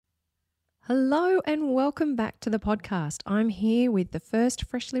Hello and welcome back to the podcast. I'm here with the first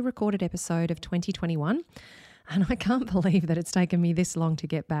freshly recorded episode of 2021, and I can't believe that it's taken me this long to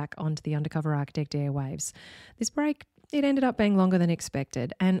get back onto the Undercover Architect airwaves. This break, it ended up being longer than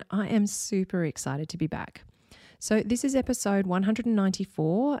expected, and I am super excited to be back. So this is episode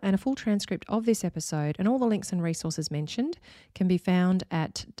 194, and a full transcript of this episode and all the links and resources mentioned can be found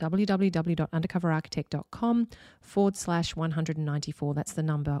at www.undercoverarchitect.com/194. That's the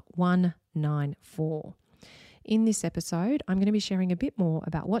number 194. In this episode, I'm going to be sharing a bit more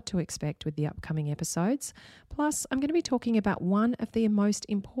about what to expect with the upcoming episodes. Plus, I'm going to be talking about one of the most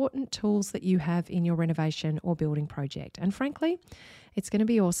important tools that you have in your renovation or building project. And frankly, it's going to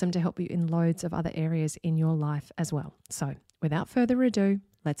be awesome to help you in loads of other areas in your life as well. So without further ado,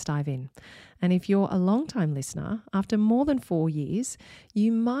 let's dive in. And if you're a long-time listener, after more than 4 years,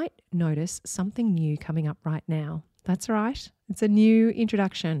 you might notice something new coming up right now. That's right. It's a new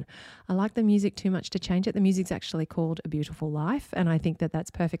introduction. I like the music too much to change it. The music's actually called A Beautiful Life, and I think that that's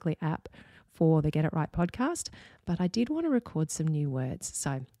perfectly apt for the Get It Right podcast. But I did want to record some new words,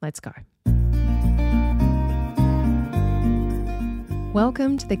 so let's go.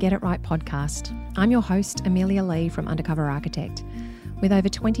 Welcome to the Get It Right podcast. I'm your host, Amelia Lee from Undercover Architect. With over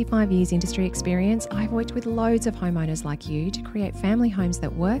 25 years industry experience, I've worked with loads of homeowners like you to create family homes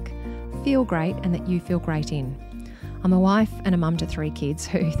that work, feel great, and that you feel great in. I'm a wife and a mum to 3 kids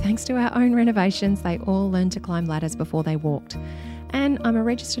who, thanks to our own renovations, they all learned to climb ladders before they walked. And I'm a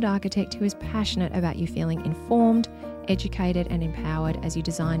registered architect who is passionate about you feeling informed, educated and empowered as you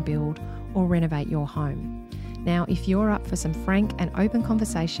design, build or renovate your home. Now, if you're up for some frank and open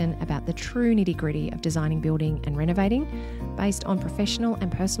conversation about the true nitty-gritty of designing, building and renovating based on professional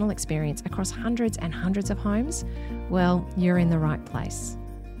and personal experience across hundreds and hundreds of homes, well, you're in the right place.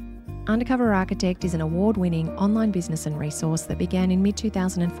 Undercover Architect is an award-winning online business and resource that began in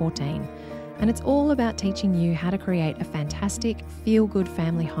mid-2014, and it's all about teaching you how to create a fantastic, feel-good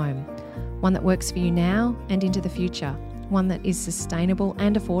family home, one that works for you now and into the future, one that is sustainable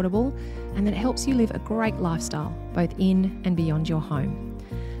and affordable, and that helps you live a great lifestyle, both in and beyond your home.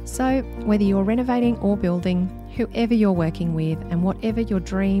 So, whether you're renovating or building, whoever you're working with, and whatever your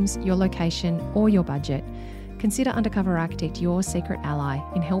dreams, your location, or your budget, consider Undercover Architect your secret ally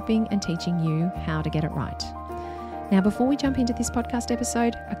in helping and teaching you how to get it right. Now, before we jump into this podcast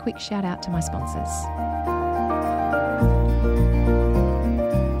episode, a quick shout out to my sponsors.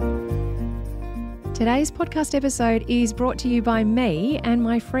 Today's podcast episode is brought to you by me and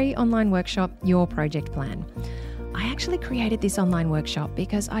my free online workshop, Your Project Plan. I actually created this online workshop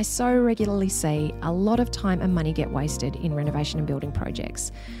because I so regularly see a lot of time and money get wasted in renovation and building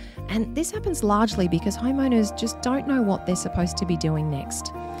projects. And this happens largely because homeowners just don't know what they're supposed to be doing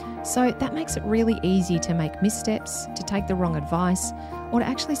next. So that makes it really easy to make missteps, to take the wrong advice, or to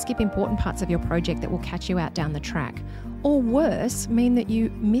actually skip important parts of your project that will catch you out down the track. Or worse, mean that you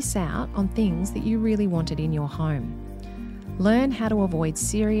miss out on things that you really wanted in your home. Learn how to avoid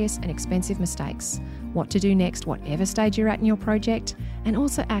serious and expensive mistakes, what to do next, whatever stage you're at in your project, and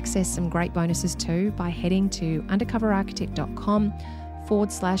also access some great bonuses too by heading to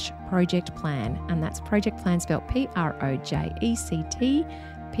undercoverarchitect.com/project plan. And that's project plan spelled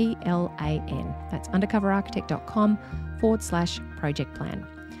PROJECTPLAN. That's undercoverarchitect.com/project plan.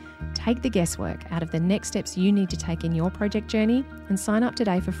 Take the guesswork out of the next steps you need to take in your project journey and sign up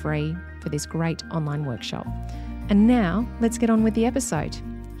today for free for this great online workshop. And now let's get on with the episode.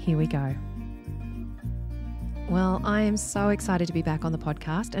 Here we go. Well, I am so excited to be back on the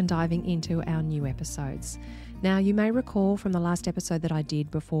podcast and diving into our new episodes. Now, you may recall from the last episode that I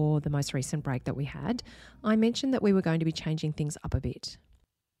did before the most recent break that we had, I mentioned that we were going to be changing things up a bit.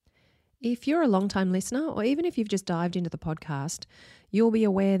 If you're a long-time listener, or even if you've just dived into the podcast, you'll be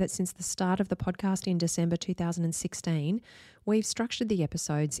aware that since the start of the podcast in December 2016, we've structured the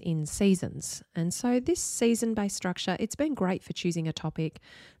episodes in seasons. And so this season-based structure, it's been great for choosing a topic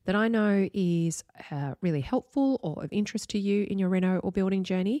that I know is really helpful or of interest to you in your reno or building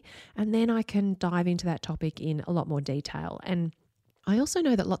journey. And then I can dive into that topic in a lot more detail. And I also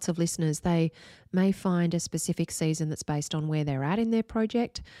know that lots of listeners, they may find a specific season that's based on where they're at in their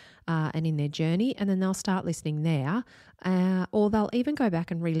project and in their journey, and then they'll start listening there, or they'll even go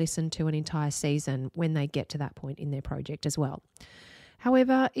back and re-listen to an entire season when they get to that point in their project as well.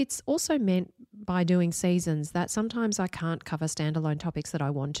 However, it's also meant by doing seasons that sometimes I can't cover standalone topics that I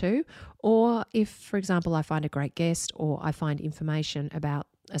want to, or if, for example, I find a great guest or I find information about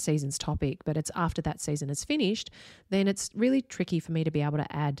a season's topic, but it's after that season is finished, then it's really tricky for me to be able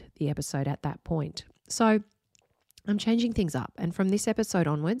to add the episode at that point. So I'm changing things up, and from this episode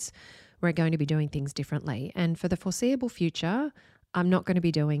onwards, we're going to be doing things differently. And for the foreseeable future, I'm not going to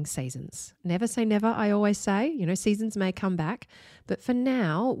be doing seasons. Never say never, I always say. Seasons may come back. But for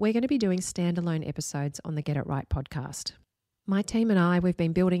now, we're going to be doing standalone episodes on the Get It Right podcast. My team and I, we've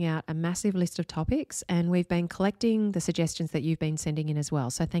been building out a massive list of topics, and we've been collecting the suggestions that you've been sending in as well.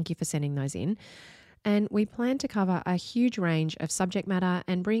 So thank you for sending those in. And we plan to cover a huge range of subject matter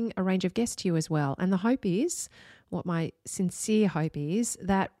and bring a range of guests to you as well. And the hope is, what my sincere hope is,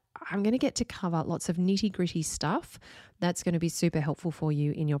 that I'm going to get to cover lots of nitty-gritty stuff that's going to be super helpful for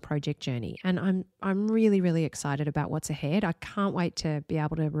you in your project journey. And I'm really, really excited about what's ahead. I can't wait to be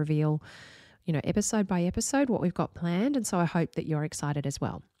able to reveal, episode by episode what we've got planned. And so I hope that you're excited as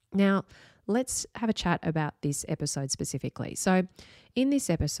well. Now, let's have a chat about this episode specifically. So in this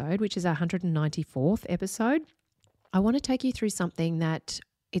episode, which is our 194th episode, I want to take you through something that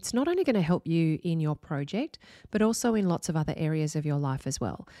it's not only going to help you in your project, but also in lots of other areas of your life as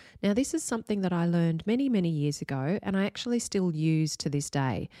well. Now, this is something that I learned many, many years ago, and I actually still use to this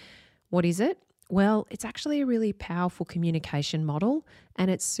day. What is it? Well, it's actually a really powerful communication model, and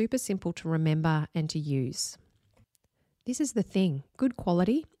it's super simple to remember and to use. This is the thing. Good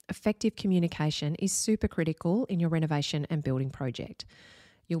quality, effective communication is super critical in your renovation and building project.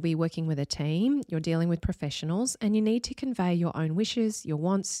 You'll be working with a team, you're dealing with professionals, and you need to convey your own wishes, your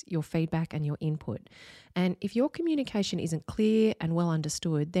wants, your feedback, and your input. And if your communication isn't clear and well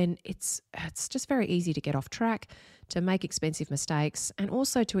understood, then it's just very easy to get off track, to make expensive mistakes, and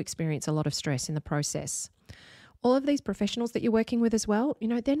also to experience a lot of stress in the process. All of these professionals that you're working with as well,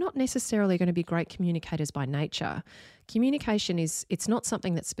 they're not necessarily going to be great communicators by nature. Communication it's not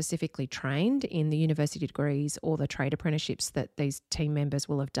something that's specifically trained in the university degrees or the trade apprenticeships that these team members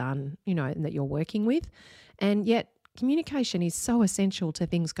will have done, and that you're working with. And yet communication is so essential to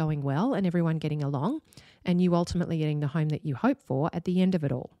things going well and everyone getting along, and you ultimately getting the home that you hope for at the end of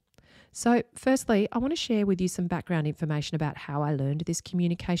it all. So firstly, I want to share with you some background information about how I learned this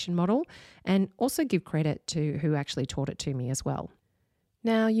communication model, and also give credit to who actually taught it to me as well.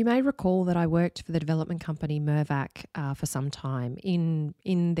 Now, you may recall that I worked for the development company Mirvac for some time in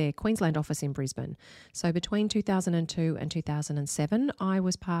their Queensland office in Brisbane. So between 2002 and 2007, I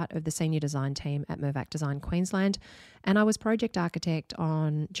was part of the senior design team at Mirvac Design Queensland, and I was project architect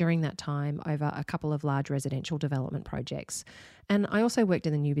during that time over a couple of large residential development projects. And I also worked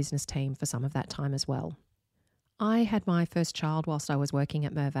in the new business team for some of that time as well. I had my first child whilst I was working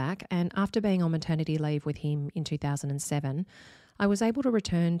at Mirvac, and after being on maternity leave with him in 2007, I was able to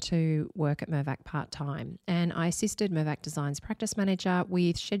return to work at Mirvac part-time, and I assisted Mirvac Design's practice manager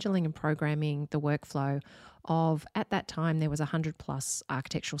with scheduling and programming the workflow of, at that time, there was 100 plus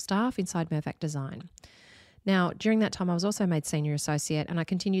architectural staff inside Mirvac Design. Now, during that time, I was also made senior associate, and I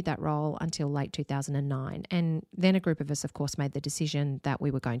continued that role until late 2009. And then a group of us, of course, made the decision that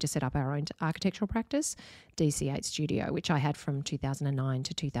we were going to set up our own architectural practice, DC8 Studio, which I had from 2009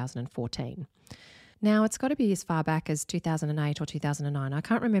 to 2014. Now, it's got to be as far back as 2008 or 2009. I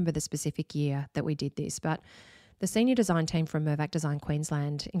can't remember the specific year that we did this, but the senior design team from Mirvac Design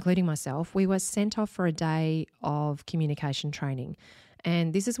Queensland, including myself, we were sent off for a day of communication training.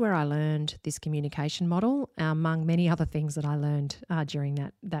 And this is where I learned this communication model, among many other things that I learned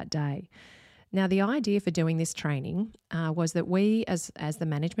during that day. Now, the idea for doing this training was that we, as the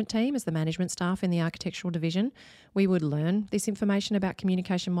management team, as the management staff in the architectural division, we would learn this information about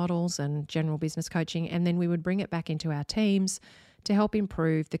communication models and general business coaching, and then we would bring it back into our teams to help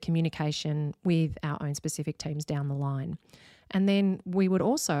improve the communication with our own specific teams down the line. And then we would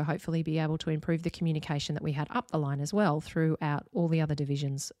also hopefully be able to improve the communication that we had up the line as well throughout all the other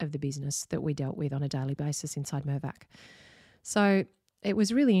divisions of the business that we dealt with on a daily basis inside Mirvac. So it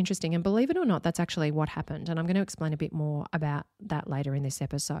was really interesting, and believe it or not, that's actually what happened, and I'm going to explain a bit more about that later in this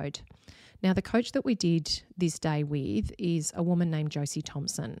episode. Now, the coach that we did this day with is a woman named Josie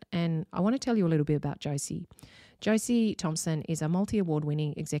Thompson, and I want to tell you a little bit about Josie. Josie Thompson is a multi-award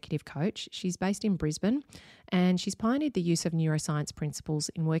winning executive coach. She's based in Brisbane, and she's pioneered the use of neuroscience principles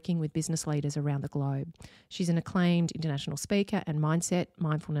in working with business leaders around the globe. She's an acclaimed international speaker and mindset,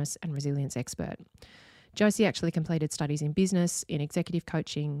 mindfulness, and resilience expert. Josie actually completed studies in business, in executive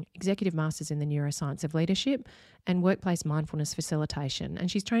coaching, executive masters in the neuroscience of leadership, and workplace mindfulness facilitation. And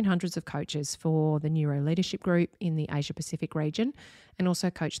she's trained hundreds of coaches for the Neuro Leadership Group in the Asia Pacific region, and also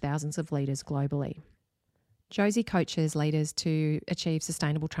coached thousands of leaders globally. Josie coaches leaders to achieve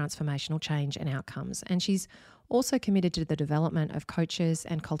sustainable transformational change and outcomes, and she's also committed to the development of coaches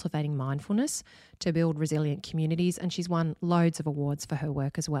and cultivating mindfulness to build resilient communities. And she's won loads of awards for her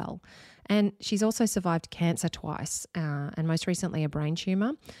work as well. And she's also survived cancer twice, and most recently a brain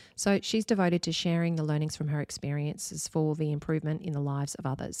tumour. So she's devoted to sharing the learnings from her experiences for the improvement in the lives of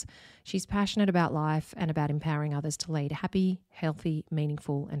others. She's passionate about life and about empowering others to lead happy, healthy,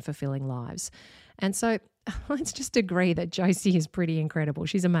 meaningful and fulfilling lives. And so let's just agree that Josie is pretty incredible.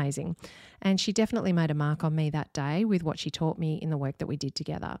 She's amazing. And she definitely made a mark on me that day with what she taught me in the work that we did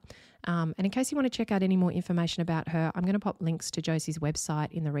together. And in case you want to check out any more information about her, I'm going to pop links to Josie's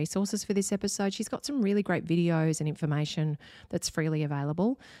website in the resources for this episode. She's got some really great videos and information that's freely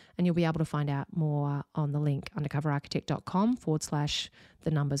available. And you'll be able to find out more on the link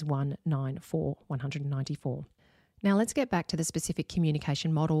undercoverarchitect.com/194. Now let's get back to the specific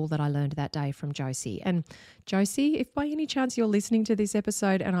communication model that I learned that day from Josie. And Josie, if by any chance you're listening to this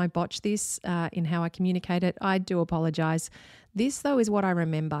episode and I botch this in how I communicate it, I do apologize. This, though, is what I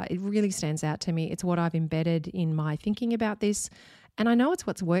remember. It really stands out to me. It's what I've embedded in my thinking about this. And I know it's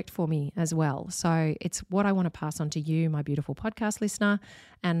what's worked for me as well. So it's what I want to pass on to you, my beautiful podcast listener,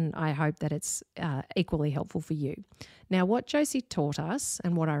 and I hope that it's equally helpful for you. Now, what Josie taught us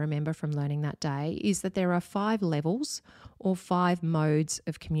and what I remember from learning that day is that there are 5 levels or 5 modes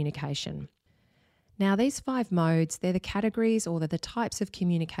of communication. Now, these 5 modes, they're the categories or they're the types of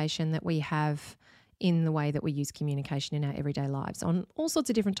communication that we have in the way that we use communication in our everyday lives on all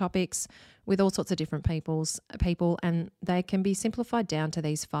sorts of different topics with all sorts of different people, and they can be simplified down to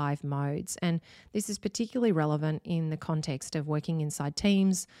these 5 modes. And this is particularly relevant in the context of working inside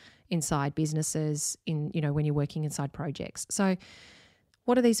teams, inside businesses, when you're working inside projects. So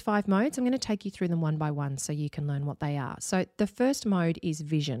what are these 5 modes? I'm going to take you through them one by one so you can learn what they are. So the first mode is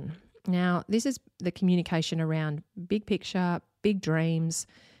vision. Now, this is the communication around big picture, big dreams.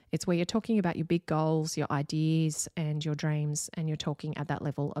 It's where you're talking about your big goals, your ideas and your dreams, and you're talking at that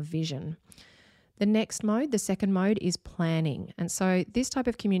level of vision. The next mode, the second mode, is planning. And so this type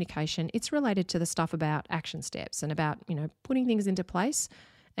of communication, it's related to the stuff about action steps and about, putting things into place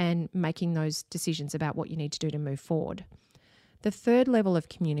and making those decisions about what you need to do to move forward. The third level of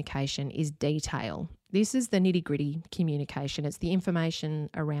communication is detail. This is the nitty-gritty communication. It's the information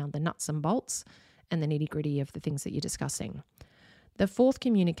around the nuts and bolts and the nitty-gritty of the things that you're discussing. The fourth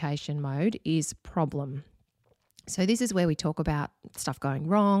communication mode is problem. So this is where we talk about stuff going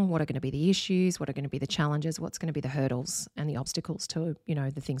wrong, what are going to be the issues, what are going to be the challenges, what's going to be the hurdles and the obstacles to,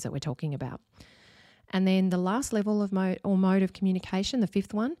 the things that we're talking about. And then the last level of mode of communication, the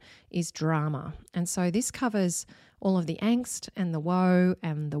fifth one, is drama. And so this covers all of the angst and the woe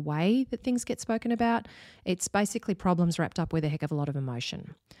and the way that things get spoken about. It's basically problems wrapped up with a heck of a lot of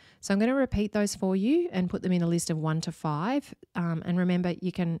emotion. So I'm going to repeat those for you and put them in a list of 1 to 5. And remember,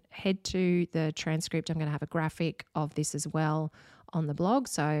 you can head to the transcript. I'm going to have a graphic of this as well on the blog.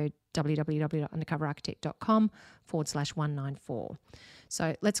 So www.undercoverarchitect.com/194.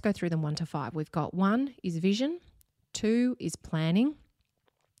 So let's go through them 1 to 5. We've got 1 is vision, 2 is planning,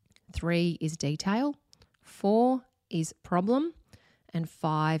 3 is detail, 4 is problem, and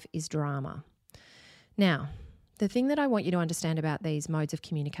 5 is drama. Now, the thing that I want you to understand about these modes of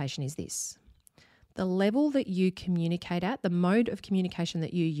communication is this. The level that you communicate at, the mode of communication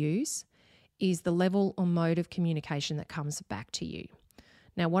that you use, is the level or mode of communication that comes back to you.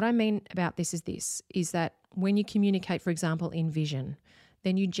 Now, what I mean about this is that when you communicate, for example, in vision,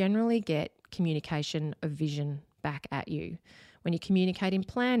 then you generally get communication of vision back at you. When you communicate in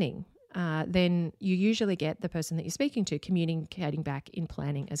planning, then you usually get the person that you're speaking to communicating back in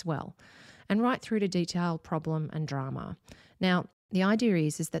planning as well. And right through to detail, problem and drama. Now, the idea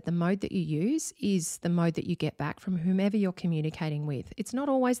is that the mode that you use is the mode that you get back from whomever you're communicating with. It's not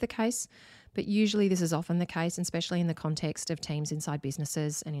always the case, but usually this is often the case, especially in the context of teams inside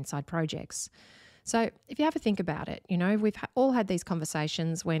businesses and inside projects. So if you have a think about it, we've all had these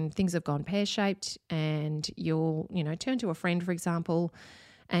conversations when things have gone pear-shaped and you'll, turn to a friend, for example,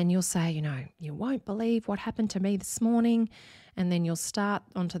 and you'll say, you won't believe what happened to me this morning. And then you'll start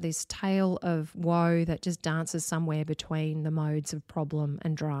onto this tale of woe that just dances somewhere between the modes of problem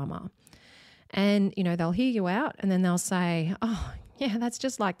and drama. And, they'll hear you out and then they'll say, oh, yeah, that's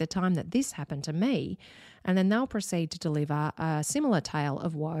just like the time that this happened to me. And then they'll proceed to deliver a similar tale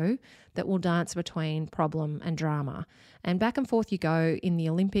of woe that will dance between problem and drama. And back and forth you go in the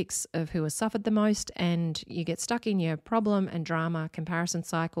Olympics of who has suffered the most, and you get stuck in your problem and drama comparison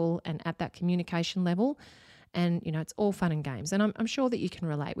cycle and at that communication level. And, it's all fun and games. And I'm sure that you can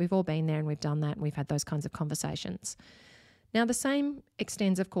relate. We've all been there and we've done that and we've had those kinds of conversations. Now, the same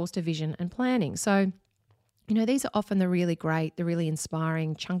extends, of course, to vision and planning. So, these are often the really great, the really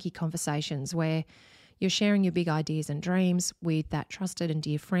inspiring, chunky conversations where You're sharing your big ideas and dreams with that trusted and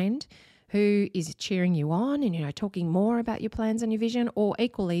dear friend who is cheering you on and, talking more about your plans and your vision, or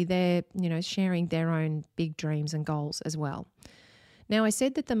equally they're, sharing their own big dreams and goals as well. Now, I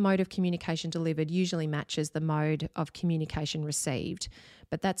said that the mode of communication delivered usually matches the mode of communication received,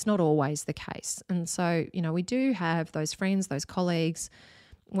 but that's not always the case. And so, we do have those friends, those colleagues,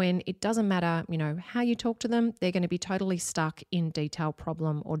 when it doesn't matter, how you talk to them, they're going to be totally stuck in detail,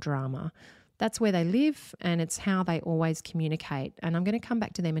 problem, or drama. That's where they live, and it's how they always communicate. And I'm going to come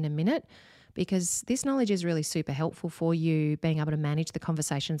back to them in a minute, because this knowledge is really super helpful for you being able to manage the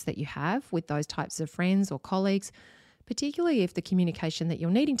conversations that you have with those types of friends or colleagues, particularly if the communication that you're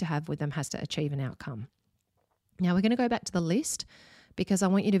needing to have with them has to achieve an outcome. Now we're going to go back to the list, because I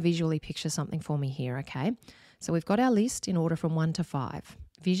want you to visually picture something for me here, okay? So we've got our list in order from 1 to 5.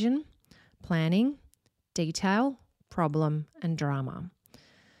 Vision, planning, detail, problem, and drama.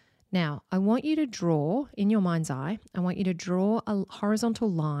 Now, I want you to draw, in your mind's eye, I want you to draw a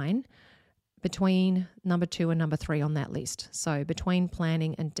horizontal line between number 2 and number 3 on that list. So between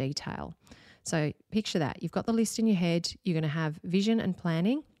planning and detail. So picture that. You've got the list in your head. You're going to have vision and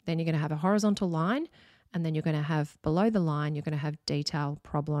planning. Then you're going to have a horizontal line. And then you're going to have below the line, you're going to have detail,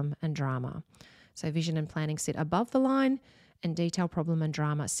 problem, and drama. So vision and planning sit above the line, and detail, problem, and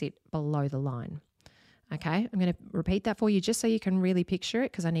drama sit below the line. Okay, I'm going to repeat that for you just so you can really picture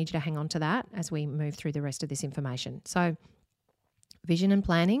it, because I need you to hang on to that as we move through the rest of this information. So vision and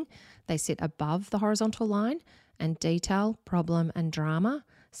planning, they sit above the horizontal line, and detail, problem, and drama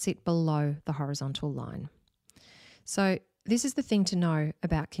sit below the horizontal line. So this is the thing to know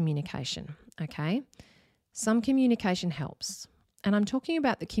about communication, okay? Some communication helps. And I'm talking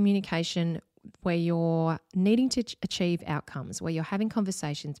about the communication where you're needing to achieve outcomes, where you're having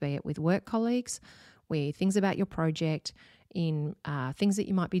conversations, be it with work colleagues, with things about your project, in things that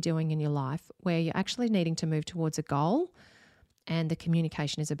you might be doing in your life, where you're actually needing to move towards a goal, and the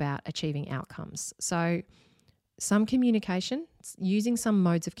communication is about achieving outcomes. So some communication, using some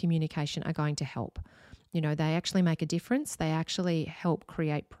modes of communication are going to help. They actually make a difference. They actually help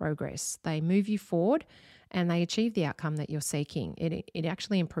create progress. They move you forward and they achieve the outcome that you're seeking. It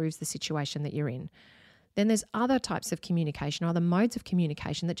actually improves the situation that you're in. Then there's other types of communication, other modes of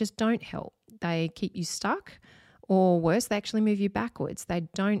communication that just don't help. They keep you stuck, or worse, they actually move you backwards. They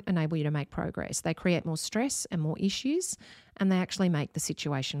don't enable you to make progress. They create more stress and more issues, and they actually make the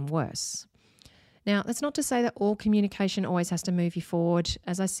situation worse. Now, that's not to say that all communication always has to move you forward.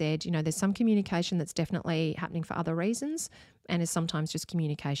 As I said, there's some communication that's definitely happening for other reasons, and is sometimes just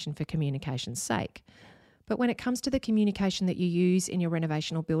communication for communication's sake. But when it comes to the communication that you use in your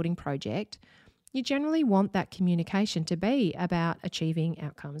renovation or building project, you generally want that communication to be about achieving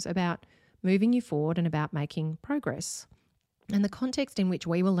outcomes, about moving you forward, and about making progress. And the context in which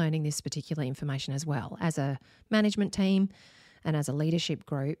we were learning this particular information as well, as a management team and as a leadership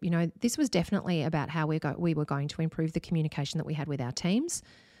group, this was definitely about how we were going to improve the communication that we had with our teams,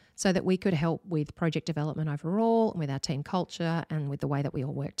 so that we could help with project development overall, and with our team culture, and with the way that we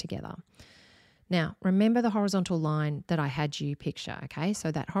all work together. Now, remember the horizontal line that I had you picture, okay? So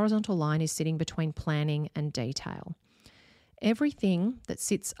that horizontal line is sitting between planning and detail. Everything that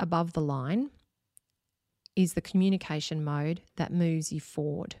sits above the line is the communication mode that moves you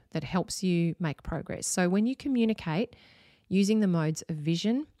forward, that helps you make progress. So when you communicate using the modes of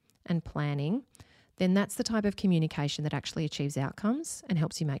vision and planning, then that's the type of communication that actually achieves outcomes and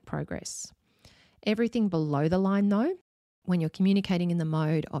helps you make progress. Everything below the line, though, when you're communicating in the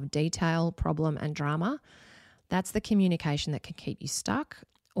mode of detail, problem, and drama, that's the communication that can keep you stuck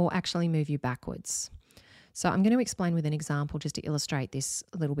or actually move you backwards. So I'm going to explain with an example just to illustrate this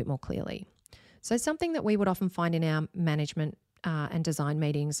a little bit more clearly. So something that we would often find in our management and design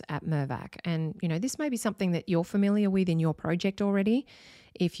meetings at Mirvac, and this may be something that you're familiar with in your project already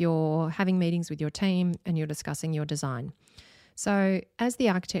if you're having meetings with your team and you're discussing your design. So as the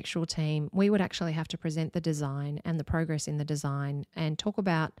architectural team, we would actually have to present the design and the progress in the design and talk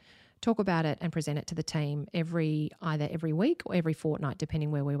about it and present it to the team either every week or every fortnight, depending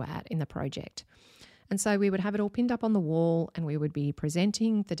where we were at in the project. And so we would have it all pinned up on the wall, and we would be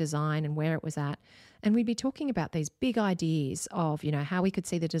presenting the design and where it was at. And we'd be talking about these big ideas of, how we could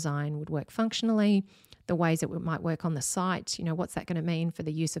see the design would work functionally, the ways it might work on the site, what's that going to mean for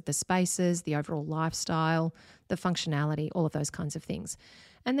the use of the spaces, the overall lifestyle, the functionality, all of those kinds of things.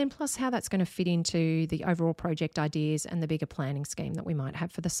 And then plus how that's going to fit into the overall project ideas and the bigger planning scheme that we might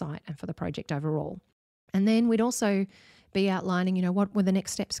have for the site and for the project overall. And then we'd also be outlining, what were the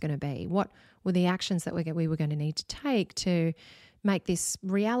next steps going to be? What were the actions that we were going to need to take to make this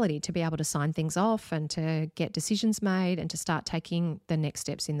reality, to be able to sign things off and to get decisions made and to start taking the next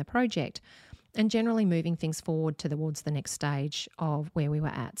steps in the project? and generally moving things forward towards the next stage of where we were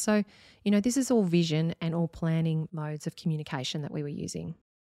at. So, this is all vision and all planning modes of communication that we were using.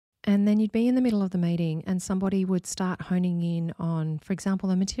 And then you'd be in the middle of the meeting and somebody would start honing in on, for example,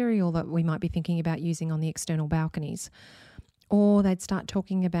 the material that we might be thinking about using on the external balconies. Or they'd start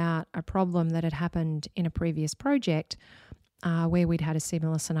talking about a problem that had happened in a previous project where we'd had a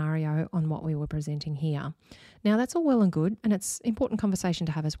similar scenario on what we were presenting here. Now, that's all well and good, and it's an important conversation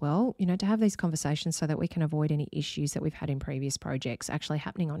to have as well, to have these conversations so that we can avoid any issues that we've had in previous projects actually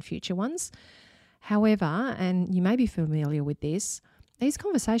happening on future ones. However, and you may be familiar with this, these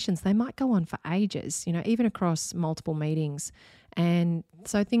conversations, they might go on for ages, even across multiple meetings. And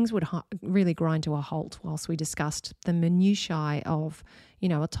so things would really grind to a halt whilst we discussed the minutiae of,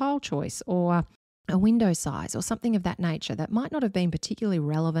 a tile choice or a window size or something of that nature that might not have been particularly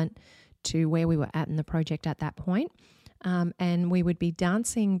relevant to where we were at in the project at that point. And we would be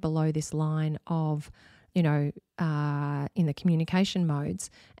dancing below this line of, in the communication modes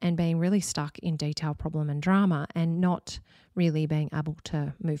and being really stuck in detail, problem and drama and not really being able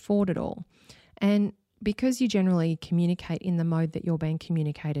to move forward at all. And because you generally communicate in the mode that you're being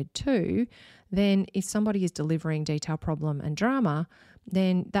communicated to, then if somebody is delivering detail, problem and drama,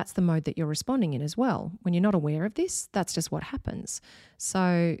 then that's the mode that you're responding in as well. When you're not aware of this, that's just what happens.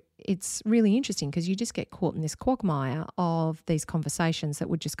 So it's really interesting because you just get caught in this quagmire of these conversations that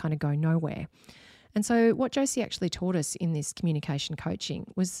would just kind of go nowhere. And so what Josie actually taught us in this communication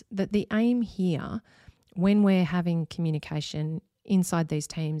coaching was that the aim here, when we're having communication inside these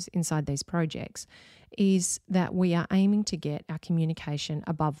teams, inside these projects, is that we are aiming to get our communication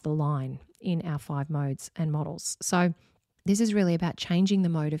above the line in our 5 modes and models. So this is really about changing the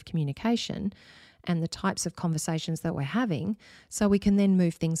mode of communication and the types of conversations that we're having so we can then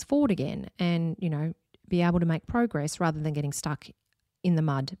move things forward again and, be able to make progress rather than getting stuck in the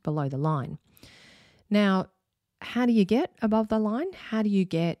mud below the line. Now, how do you get above the line? How do you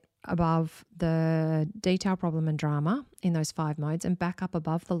get above the detail, problem and drama in those 5 modes and back up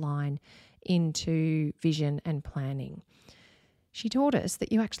above the line into vision and planning? She taught us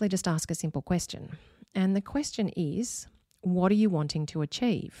that you actually just ask a simple question. And the question is, what are you wanting to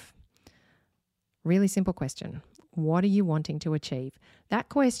achieve? Really simple question. What are you wanting to achieve? That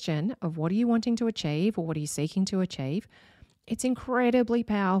question of what are you wanting to achieve or what are you seeking to achieve, it's incredibly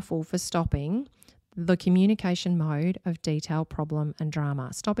powerful for stopping the communication mode of detail, problem and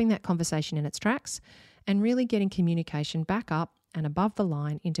drama, stopping that conversation in its tracks and really getting communication back up and above the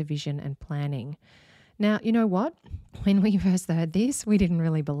line into vision and planning. Now, you know what? When we first heard this, we didn't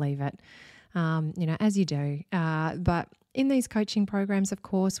really believe it, as you do. But in these coaching programs, of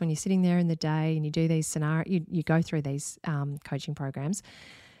course, when you're sitting there in the day and you do these you go through these coaching programs,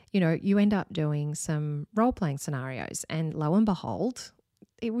 you end up doing some role-playing scenarios and lo and behold,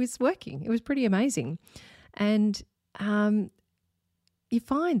 it was working. It was pretty amazing. And you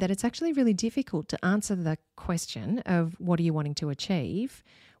find that it's actually really difficult to answer the question of what are you wanting to achieve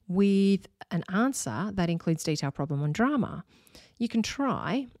with an answer that includes detail, problem and drama. You can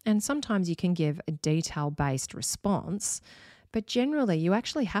try, and sometimes you can give a detail-based response, but generally you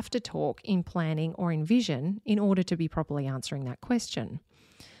actually have to talk in planning or in vision in order to be properly answering that question.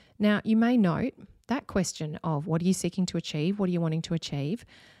 Now, you may note that question of what are you seeking to achieve, what are you wanting to achieve,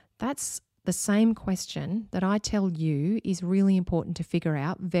 that's the same question that I tell you is really important to figure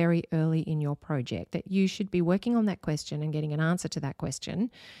out very early in your project, that you should be working on that question and getting an answer to that question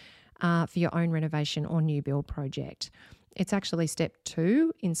for your own renovation or new build project. It's actually step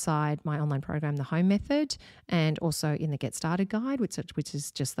 2 inside my online program, The Home Method, and also in the Get Started Guide, which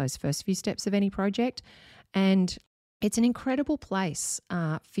is just those first few steps of any project. And it's an incredible place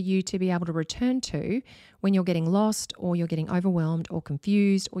for you to be able to return to when you're getting lost or you're getting overwhelmed or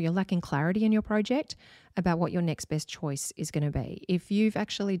confused or you're lacking clarity in your project about what your next best choice is going to be. If you've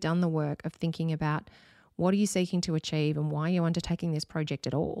actually done the work of thinking about what are you seeking to achieve and why you're undertaking this project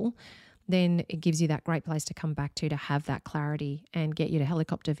at all, then it gives you that great place to come back to have that clarity and get you to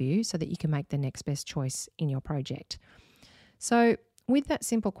helicopter view so that you can make the next best choice in your project. So with that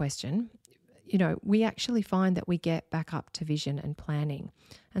simple question, we actually find that we get back up to vision and planning.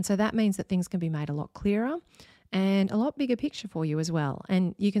 And so that means that things can be made a lot clearer and a lot bigger picture for you as well.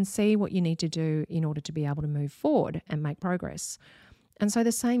 And you can see what you need to do in order to be able to move forward and make progress. And so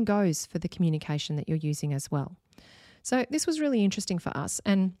the same goes for the communication that you're using as well. So this was really interesting for us.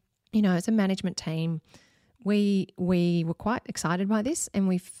 And, as a management team, we were quite excited by this and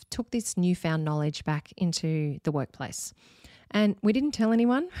we took this newfound knowledge back into the workplace. And we didn't tell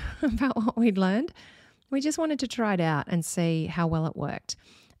anyone about what we'd learned. We just wanted to try it out and see how well it worked.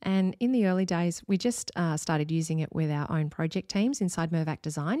 And in the early days, we just started using it with our own project teams inside Mirvac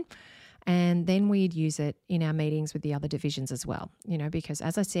Design. And then we'd use it in our meetings with the other divisions as well, because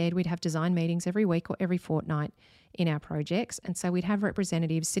as I said, we'd have design meetings every week or every fortnight in our projects. And so we'd have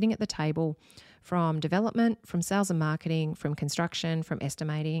representatives sitting at the table from development, from sales and marketing, from construction, from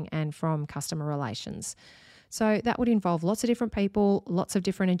estimating, and from customer relations. So that would involve lots of different people, lots of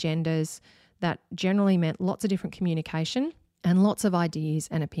different agendas. That generally meant lots of different communication and lots of ideas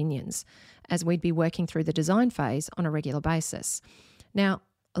and opinions as we'd be working through the design phase on a regular basis. Now,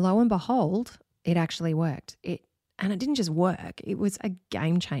 lo and behold, it actually worked. And it didn't just work, it was a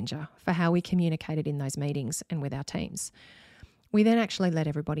game changer for how we communicated in those meetings and with our teams. We then actually let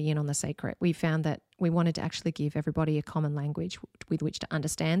everybody in on the secret. We found that we wanted to actually give everybody a common language with which to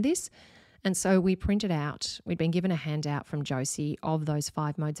understand this. And so we printed out, we'd been given a handout from Josie of those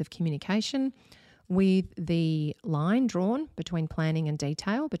 5 modes of communication with the line drawn between planning and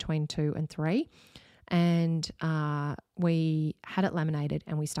detail, between 2 and 3. And we had it laminated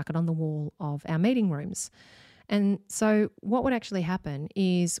and we stuck it on the wall of our meeting rooms. And so what would actually happen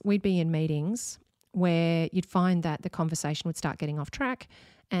is we'd be in meetings where you'd find that the conversation would start getting off track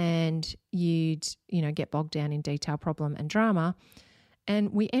and you'd, get bogged down in detail, problem and drama.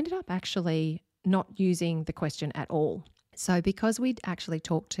 And we ended up actually not using the question at all. So because we'd actually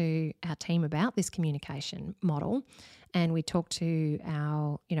talked to our team about this communication model and we talked to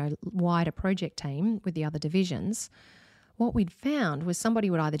our, wider project team with the other divisions, what we'd found was somebody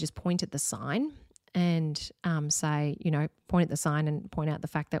would either just point at the sign and say, point at the sign and point out the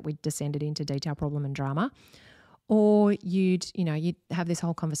fact that we'd descended into detail, problem and drama. Or you'd have this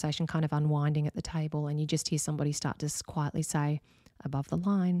whole conversation kind of unwinding at the table and you just hear somebody start to quietly say, above the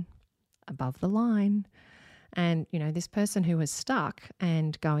line. And, this person who was stuck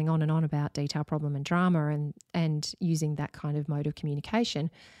and going on and on about detail, problem and drama and using that kind of mode of communication,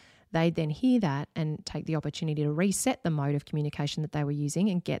 they'd then hear that and take the opportunity to reset the mode of communication that they were using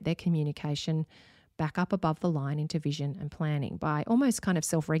and get their communication back up above the line into vision and planning by almost kind of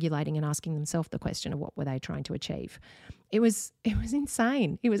self-regulating and asking themselves the question of what were they trying to achieve. It was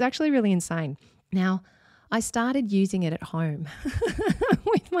insane. It was actually really insane. Now, I started using it at home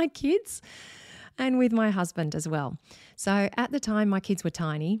with my kids and with my husband as well. So at the time, my kids were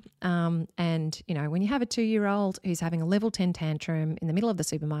tiny. And, when you have a 2-year-old who's having a level 10 tantrum in the middle of the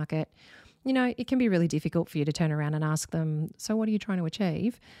supermarket, it can be really difficult for you to turn around and ask them, so what are you trying to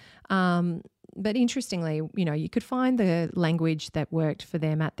achieve? But interestingly, you could find the language that worked for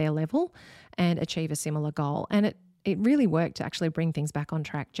them at their level and achieve a similar goal. And it really worked to actually bring things back on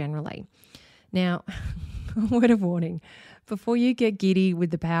track generally. Now, word of warning, before you get giddy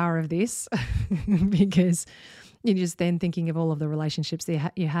with the power of this, because you're just then thinking of all of the relationships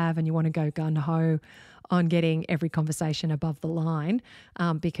that you have and you want to go gung-ho on getting every conversation above the line,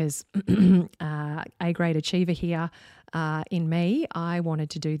 because A-grade achiever here in me, I wanted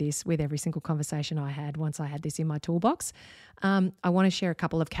to do this with every single conversation I had once I had this in my toolbox. I want to share a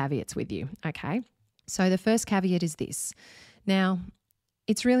couple of caveats with you, okay? So the first caveat is this. Now,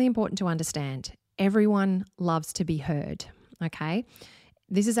 it's really important to understand everyone loves to be heard, okay?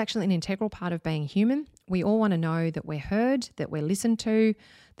 This is actually an integral part of being human. We all want to know that we're heard, that we're listened to,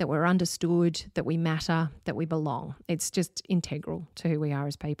 that we're understood, that we matter, that we belong. It's just integral to who we are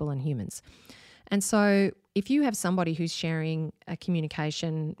as people and humans. And so if you have somebody who's sharing a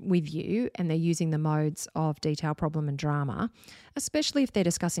communication with you and they're using the modes of detail, problem and drama, especially if they're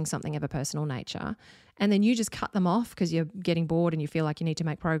discussing something of a personal nature, and then you just cut them off because you're getting bored and you feel like you need to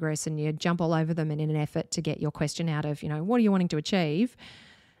make progress and you jump all over them in an effort to get your question out of, what are you wanting to achieve,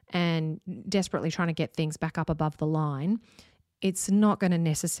 and desperately trying to get things back up above the line, it's not going to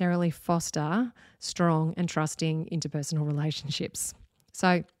necessarily foster strong and trusting interpersonal relationships.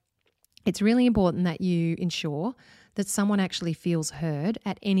 So it's really important that you ensure that someone actually feels heard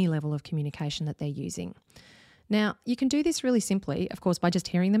at any level of communication that they're using. Now, you can do this really simply, of course, by just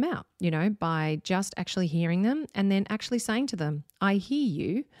hearing them out, by just actually hearing them and then actually saying to them, I hear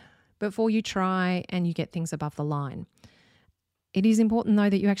you, before you try and you get things above the line. It is important, though,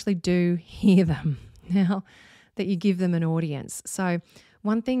 that you actually do hear them now, that you give them an audience. So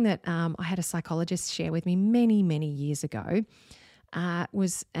one thing that I had a psychologist share with me many, many years ago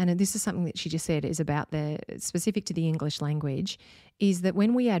was, and this is something that she just said is about specific to the English language, is that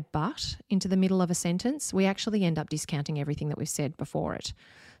when we add but into the middle of a sentence, we actually end up discounting everything that we've said before it.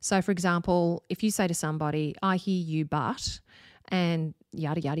 So for example, if you say to somebody, I hear you, but, and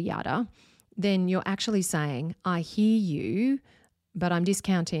yada, yada, yada, then you're actually saying, I hear you, but I'm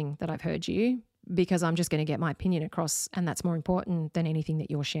discounting that I've heard you because I'm just going to get my opinion across, and that's more important than anything that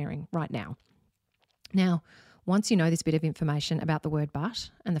you're sharing right now. Now, once you know this bit of information about the word but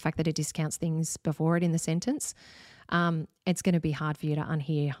and the fact that it discounts things before it in the sentence, it's going to be hard for you to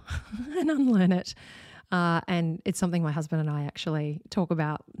unhear and unlearn it. And it's something my husband and I actually talk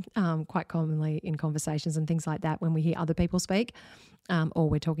about quite commonly in conversations and things like that when we hear other people speak or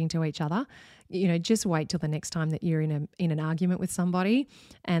we're talking to each other. Just wait till the next time that you're in an argument with somebody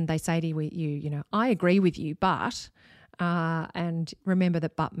and they say to you, I agree with you, but, and remember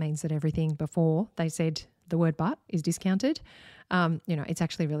that but means that everything before they said the word but is discounted. It's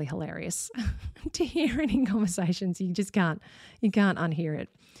actually really hilarious to hear it in conversations. You can't unhear it.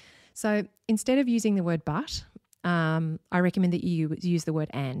 So instead of using the word but, I recommend that you use the word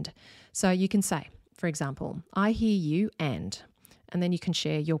and. So you can say, for example, I hear you and then you can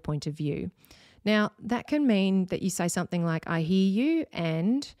share your point of view. Now, that can mean that you say something like, I hear you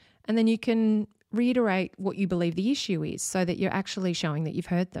and then you can reiterate what you believe the issue is so that you're actually showing that you've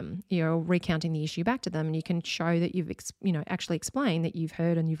heard them. You're recounting the issue back to them and you can show that you've actually explained that you've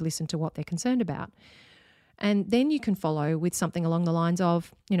heard and you've listened to what they're concerned about. And then you can follow with something along the lines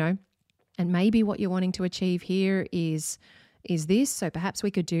of, and maybe what you're wanting to achieve here is this. So perhaps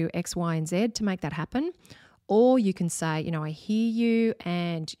we could do X, Y, and Z to make that happen. Or you can say, I hear you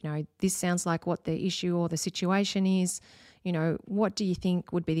and, this sounds like what the issue or the situation is. What do you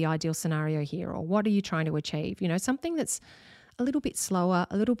think would be the ideal scenario here? Or what are you trying to achieve? Something that's a little bit slower,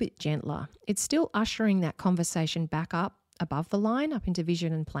 a little bit gentler. It's still ushering that conversation back up above the line, up into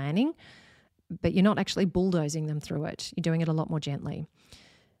vision and planning, but you're not actually bulldozing them through it. You're doing it a lot more gently.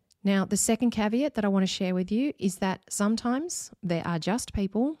 Now, the second caveat that I want to share with you is that sometimes there are just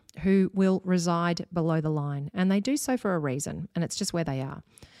people who will reside below the line, and they do so for a reason, and it's just where they are.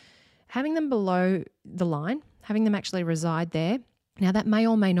 Having them below the line, having them actually reside there, now that may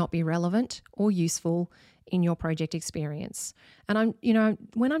or may not be relevant or useful in your project experience. And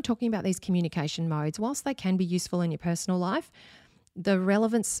when I'm talking about these communication modes, whilst they can be useful in your personal life, the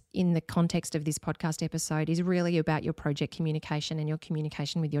relevance in the context of this podcast episode is really about your project communication and your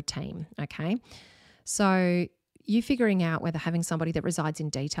communication with your team, okay? So you figuring out whether having somebody that resides in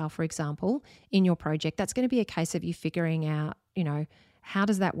detail, for example, in your project, that's going to be a case of you figuring out, how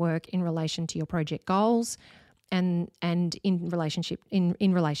does that work in relation to your project goals and in relation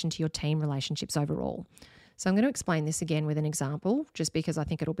to your team relationships overall. So I'm going to explain this again with an example just because I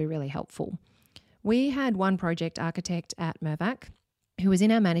think it'll be really helpful. We had one project architect at Mirvac who was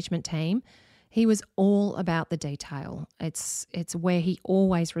in our management team. He was all about the detail. It's where he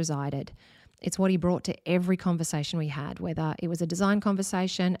always resided. It's what he brought to every conversation we had, whether it was a design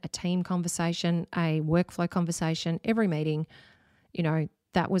conversation, a team conversation, a workflow conversation, every meeting,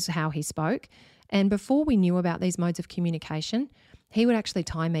 that was how he spoke. And before we knew about these modes of communication, he would actually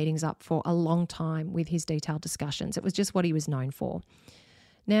tie meetings up for a long time with his detailed discussions. It was just what he was known for.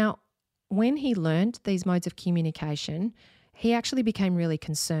 Now, when he learned these modes of communication, he actually became really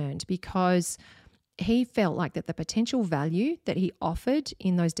concerned because he felt like that the potential value that he offered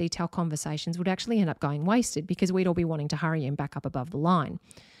in those detailed conversations would actually end up going wasted because we'd all be wanting to hurry him back up above the line.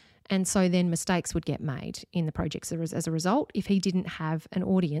 And so then mistakes would get made in the projects as a result if he didn't have an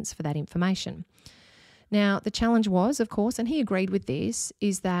audience for that information. Now, the challenge was, of course, and he agreed with this,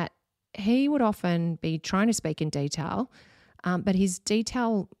 is that he would often be trying to speak in detail, but his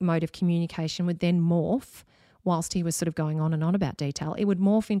detail mode of communication would then morph whilst he was sort of going on and on about detail. It would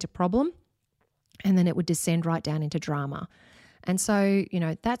morph into problem and then it would descend right down into drama. And so,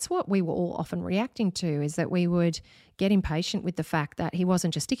 that's what we were all often reacting to, is that we would get impatient with the fact that he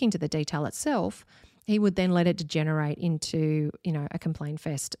wasn't just sticking to the detail itself. He would then let it degenerate into, a complaint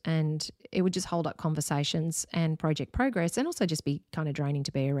fest, and it would just hold up conversations and project progress and also just be kind of draining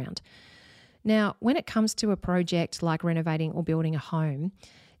to be around. Now, when it comes to a project like renovating or building a home,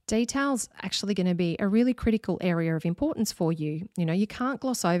 detail's actually going to be a really critical area of importance for you. You can't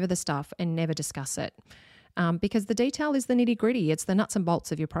gloss over the stuff and never discuss it. Because the detail is the nitty-gritty. It's the nuts and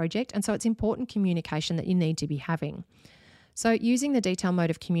bolts of your project, and so it's important communication that you need to be having. So using the detail mode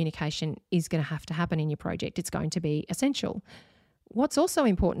of communication is going to have to happen in your project. It's going to be essential. What's also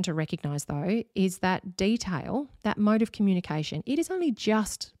important to recognise, though, is that detail, that mode of communication, it is only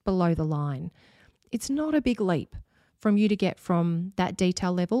just below the line. It's not a big leap from you to get from that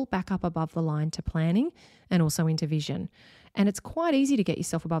detail level back up above the line to planning and also into vision. And it's quite easy to get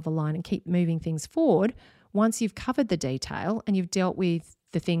yourself above the line and keep moving things forward once you've covered the detail and you've dealt with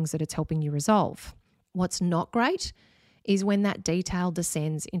the things that it's helping you resolve. What's not great is when that detail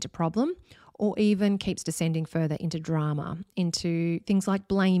descends into problem or even keeps descending further into drama, into things like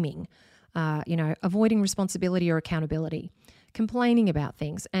blaming, avoiding responsibility or accountability, complaining about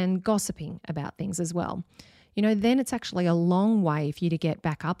things and gossiping about things as well. Then it's actually a long way for you to get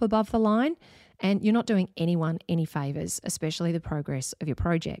back up above the line and you're not doing anyone any favours, especially the progress of your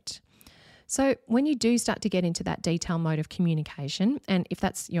project. So when you do start to get into that detail mode of communication, and if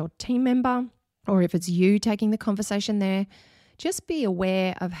that's your team member or if it's you taking the conversation there, just be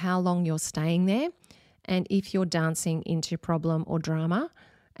aware of how long you're staying there and if you're dancing into problem or drama,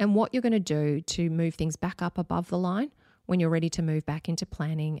 and what you're going to do to move things back up above the line when you're ready to move back into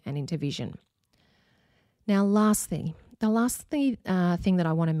planning and into vision. Now, the last thing that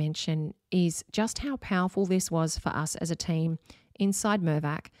I want to mention is just how powerful this was for us as a team inside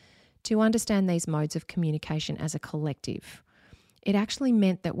Mirvac to understand these modes of communication as a collective. It actually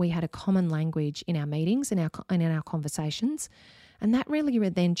meant that we had a common language in our meetings and in our conversations, and that really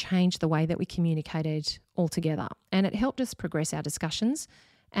then changed the way that we communicated altogether, and it helped us progress our discussions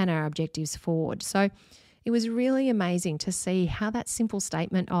and our objectives forward. So it was really amazing to see how that simple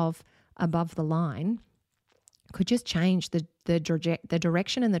statement of above the line could just change the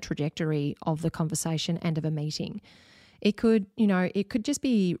direction and the trajectory of the conversation and of a meeting. It could just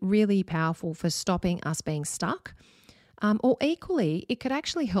be really powerful for stopping us being stuck. Or equally, it could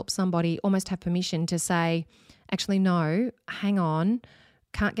actually help somebody almost have permission to say, actually, no, hang on,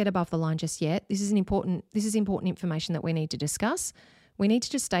 can't get above the line just yet. This is important information that we need to discuss. We need to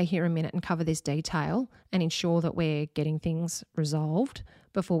just stay here a minute and cover this detail and ensure that we're getting things resolved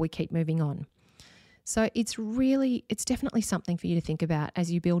before we keep moving on. So it's definitely something for you to think about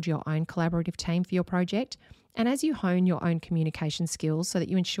as you build your own collaborative team for your project, and as you hone your own communication skills so that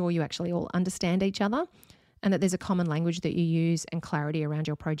you ensure you actually all understand each other and that there's a common language that you use and clarity around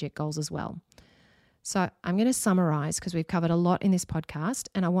your project goals as well. So I'm going to summarize because we've covered a lot in this podcast,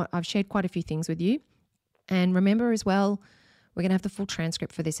 and I've shared quite a few things with you. And remember as well, we're going to have the full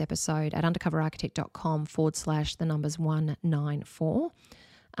transcript for this episode at undercoverarchitect.com/194.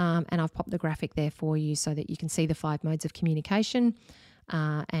 And I've popped the graphic there for you so that you can see the 5 modes of communication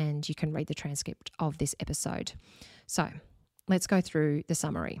and you can read the transcript of this episode. So let's go through the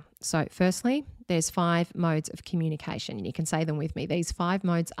summary. So firstly, there's 5 modes of communication, and you can say them with me. These 5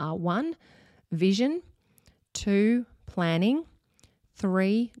 modes are 1, vision, 2, planning,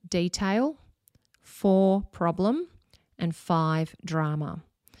 3, detail, 4, problem, and 5, drama.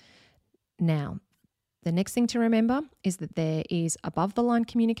 Now, the next thing to remember is that there is above the line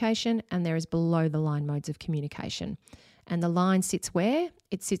communication and there is below the line modes of communication. And the line sits where?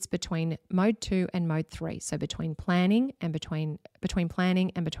 It sits between mode 2 and mode 3. So between planning and between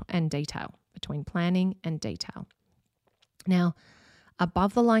planning and detail. Between planning and detail. Now,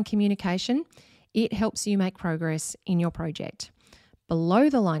 above the line communication, it helps you make progress in your project. Below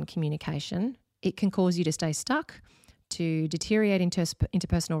the line communication, it can cause you to stay stuck, to deteriorate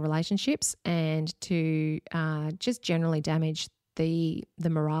interpersonal relationships, and to just generally damage the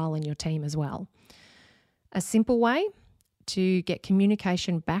morale in your team as well. A simple way to get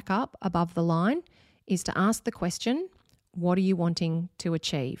communication back up above the line is to ask the question, what are you wanting to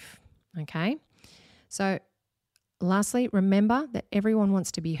achieve? Okay. So lastly, remember that everyone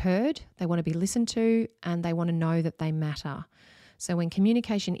wants to be heard, they want to be listened to, and they want to know that they matter. So when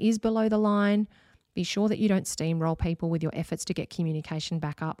communication is below the line, be sure that you don't steamroll people with your efforts to get communication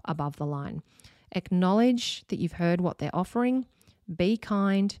back up above the line. Acknowledge that you've heard what they're offering. Be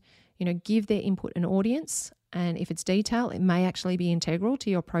kind, give their input an audience. And if it's detail, it may actually be integral to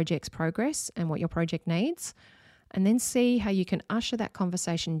your project's progress and what your project needs. And then see how you can usher that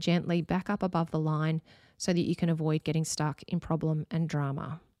conversation gently back up above the line so that you can avoid getting stuck in problem and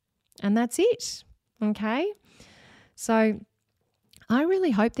drama. And that's it. Okay. So I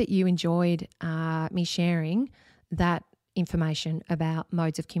really hope that you enjoyed me sharing that information about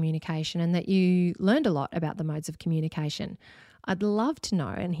modes of communication and that you learned a lot about the modes of communication. I'd love to know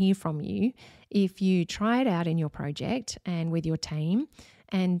and hear from you if you try it out in your project and with your team,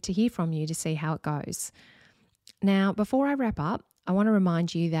 and to hear from you to see how it goes. Now, before I wrap up, I want to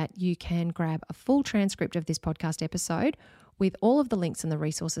remind you that you can grab a full transcript of this podcast episode with all of the links and the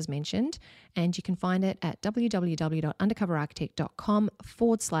resources mentioned, and you can find it at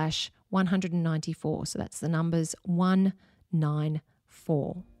www.undercoverarchitect.com/194. So that's the numbers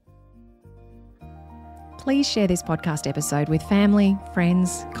 194. Please share this podcast episode with family,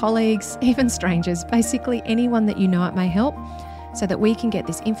 friends, colleagues, even strangers, basically anyone that you know it may help, so that we can get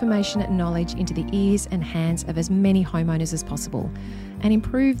this information and knowledge into the ears and hands of as many homeowners as possible and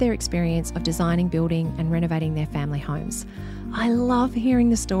improve their experience of designing, building and renovating their family homes. I love hearing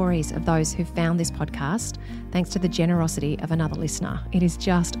the stories of those who found this podcast thanks to the generosity of another listener. It is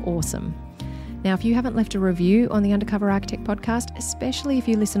just awesome. Now, if you haven't left a review on the Undercover Architect podcast, especially if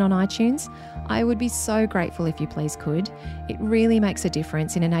you listen on iTunes, I would be so grateful if you please could. It really makes a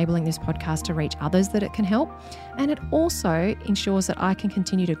difference in enabling this podcast to reach others that it can help. And it also ensures that I can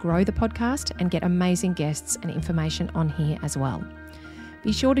continue to grow the podcast and get amazing guests and information on here as well.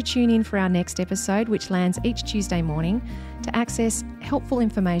 Be sure to tune in for our next episode, which lands each Tuesday morning, to access helpful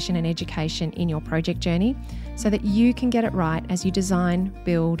information and education in your project journey so that you can get it right as you design,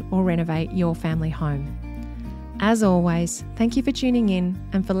 build, or renovate your family home. As always, thank you for tuning in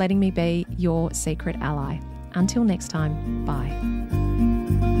and for letting me be your secret ally. Until next time, bye.